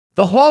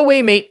The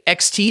Huawei Mate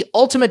XT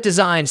Ultimate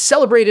Design,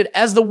 celebrated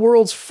as the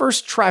world's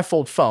first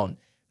trifold phone,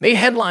 made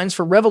headlines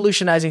for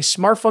revolutionizing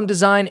smartphone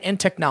design and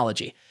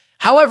technology.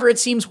 However, it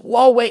seems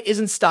Huawei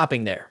isn't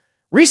stopping there.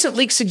 Recent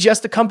leaks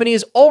suggest the company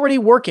is already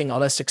working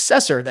on a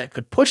successor that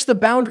could push the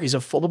boundaries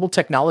of foldable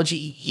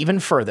technology even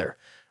further.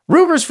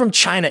 Rumors from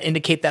China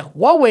indicate that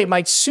Huawei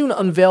might soon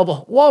unveil the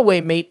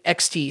Huawei Mate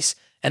XTs,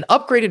 an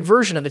upgraded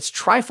version of its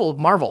trifold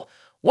marvel.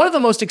 One of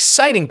the most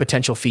exciting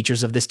potential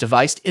features of this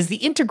device is the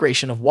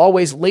integration of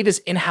Huawei's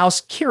latest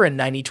in-house Kirin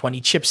 9020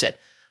 chipset.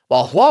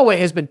 While Huawei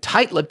has been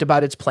tight-lipped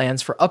about its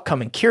plans for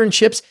upcoming Kirin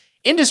chips,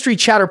 industry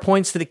chatter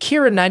points to the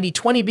Kirin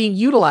 9020 being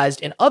utilized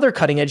in other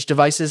cutting-edge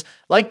devices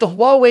like the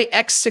Huawei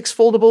X6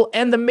 foldable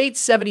and the Mate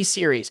 70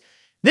 series.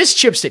 This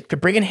chipset could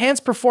bring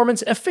enhanced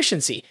performance and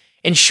efficiency,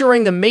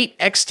 ensuring the Mate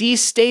XT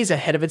stays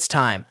ahead of its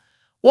time.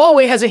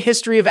 Huawei has a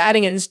history of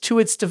adding to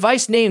its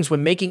device names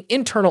when making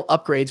internal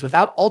upgrades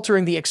without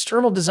altering the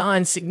external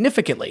design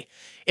significantly.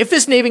 If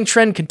this naming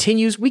trend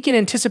continues, we can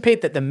anticipate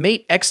that the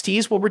Mate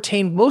XTs will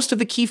retain most of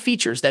the key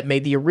features that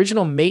made the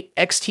original Mate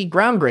XT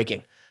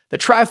groundbreaking. The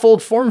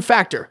trifold form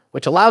factor,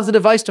 which allows the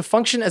device to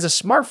function as a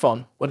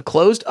smartphone when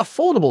closed, a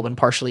foldable when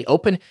partially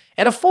open,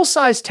 and a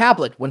full-size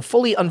tablet when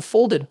fully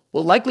unfolded,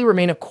 will likely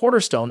remain a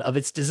cornerstone of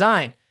its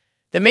design.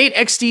 The Mate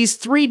XT's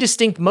three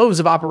distinct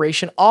modes of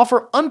operation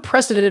offer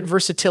unprecedented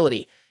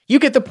versatility. You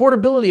get the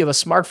portability of a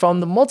smartphone,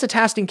 the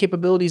multitasking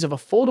capabilities of a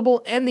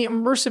foldable, and the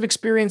immersive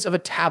experience of a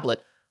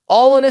tablet,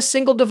 all in a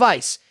single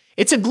device.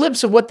 It's a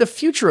glimpse of what the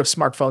future of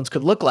smartphones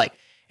could look like,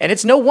 and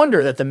it's no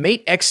wonder that the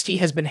Mate XT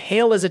has been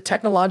hailed as a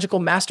technological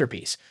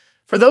masterpiece.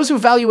 For those who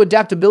value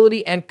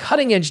adaptability and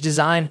cutting-edge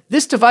design,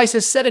 this device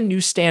has set a new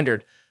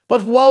standard.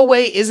 But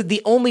Huawei isn't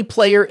the only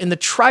player in the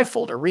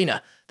trifold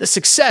arena. The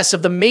success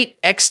of the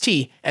Mate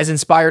XT has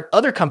inspired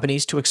other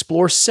companies to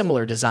explore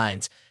similar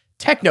designs.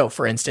 Tecno,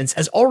 for instance,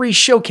 has already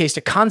showcased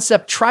a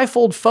concept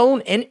trifold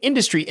phone, and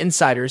industry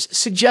insiders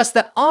suggest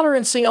that Honor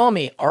and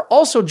Xiaomi are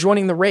also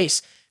joining the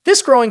race.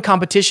 This growing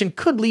competition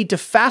could lead to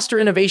faster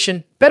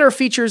innovation, better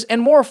features,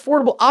 and more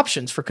affordable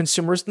options for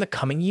consumers in the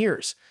coming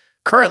years.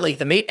 Currently,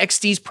 the Mate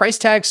XT's price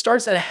tag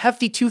starts at a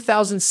hefty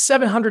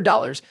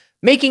 $2,700,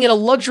 making it a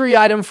luxury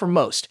item for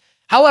most.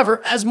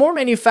 However, as more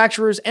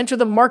manufacturers enter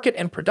the market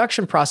and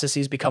production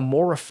processes become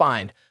more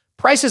refined,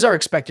 prices are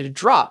expected to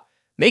drop,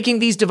 making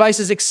these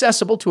devices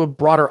accessible to a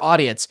broader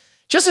audience.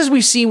 Just as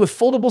we've seen with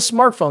foldable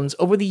smartphones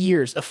over the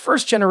years, the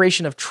first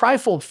generation of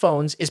trifold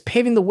phones is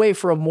paving the way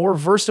for a more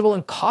versatile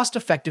and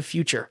cost-effective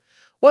future.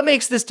 What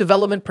makes this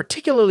development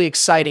particularly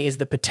exciting is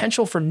the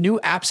potential for new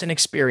apps and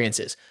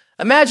experiences.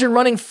 Imagine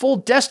running full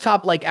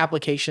desktop-like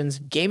applications,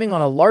 gaming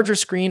on a larger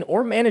screen,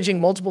 or managing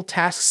multiple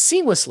tasks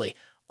seamlessly,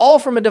 all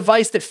from a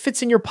device that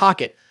fits in your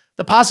pocket.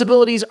 The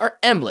possibilities are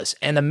endless,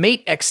 and the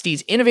Mate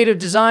XT's innovative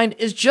design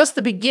is just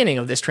the beginning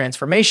of this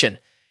transformation.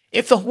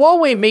 If the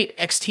Huawei Mate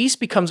XT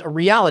becomes a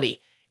reality,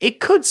 it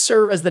could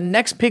serve as the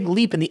next big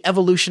leap in the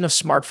evolution of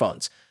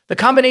smartphones. The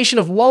combination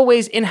of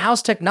Huawei's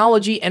in-house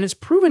technology and its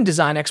proven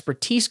design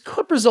expertise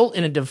could result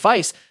in a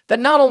device that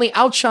not only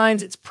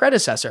outshines its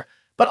predecessor,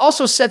 but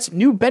also sets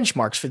new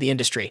benchmarks for the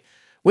industry.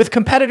 With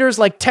competitors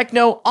like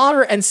Tecno,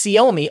 Honor, and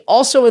Xiaomi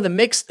also in the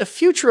mix, the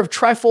future of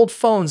trifold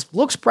phones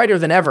looks brighter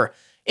than ever.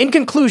 In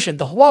conclusion,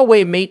 the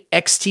Huawei Mate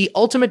XT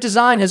Ultimate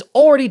Design has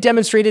already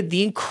demonstrated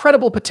the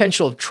incredible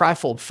potential of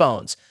trifold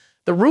phones.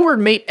 The rumored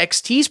Mate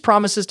XTs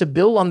promises to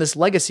build on this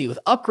legacy with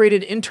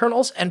upgraded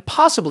internals and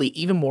possibly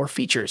even more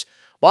features.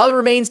 While it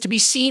remains to be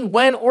seen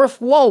when or if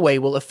Huawei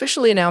will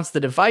officially announce the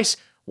device,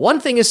 one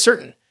thing is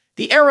certain: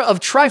 the era of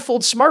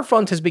trifold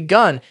smartphones has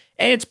begun,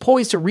 and it's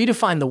poised to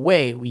redefine the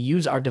way we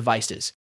use our devices.